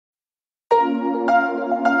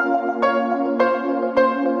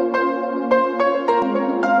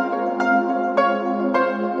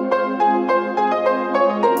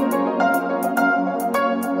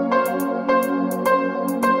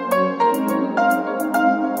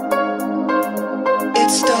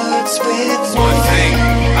One thing,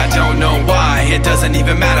 I don't know why. It doesn't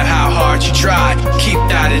even matter how hard you try. Keep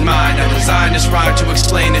that in mind. I designed this rhyme to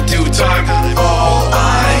explain in due time. All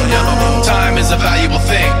I know, time is a valuable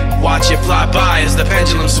thing. Watch it fly by as the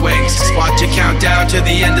pendulum swings. Watch it count down to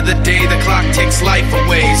the end of the day. The clock takes life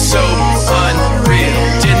away. So unreal.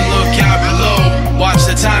 Didn't look out below. Watch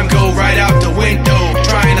the time go right out the window.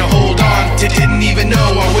 Trying to hold on to didn't even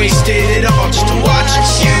know I wasted it all just to watch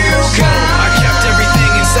you go. I kept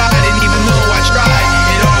everything inside, and even though I tried,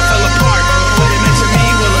 it all fell apart. What it meant to me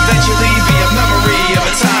will eventually be a memory of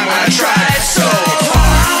a time when I tried so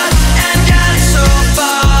hard and got so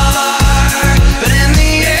far, but in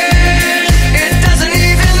the end, it doesn't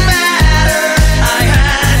even matter. I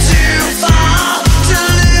had to fall to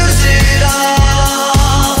lose it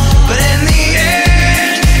all, but in the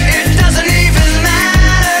end, it doesn't even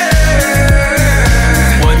matter.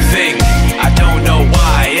 One thing, I don't know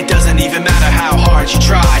why. It doesn't even matter how hard you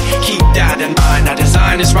try. Keep that in mind. I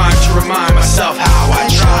designed this rhyme to remind myself how I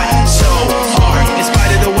tried so hard. In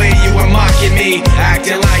spite of the way you were mocking me,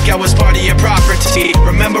 acting like I was part of your property,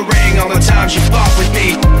 remembering all the times you fought with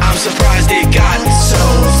me. I'm surprised it got so.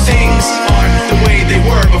 Things aren't the way they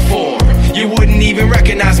were before. You wouldn't even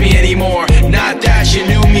recognize me anymore. Not that you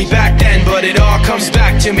knew me back then, but it all comes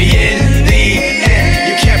back to me in the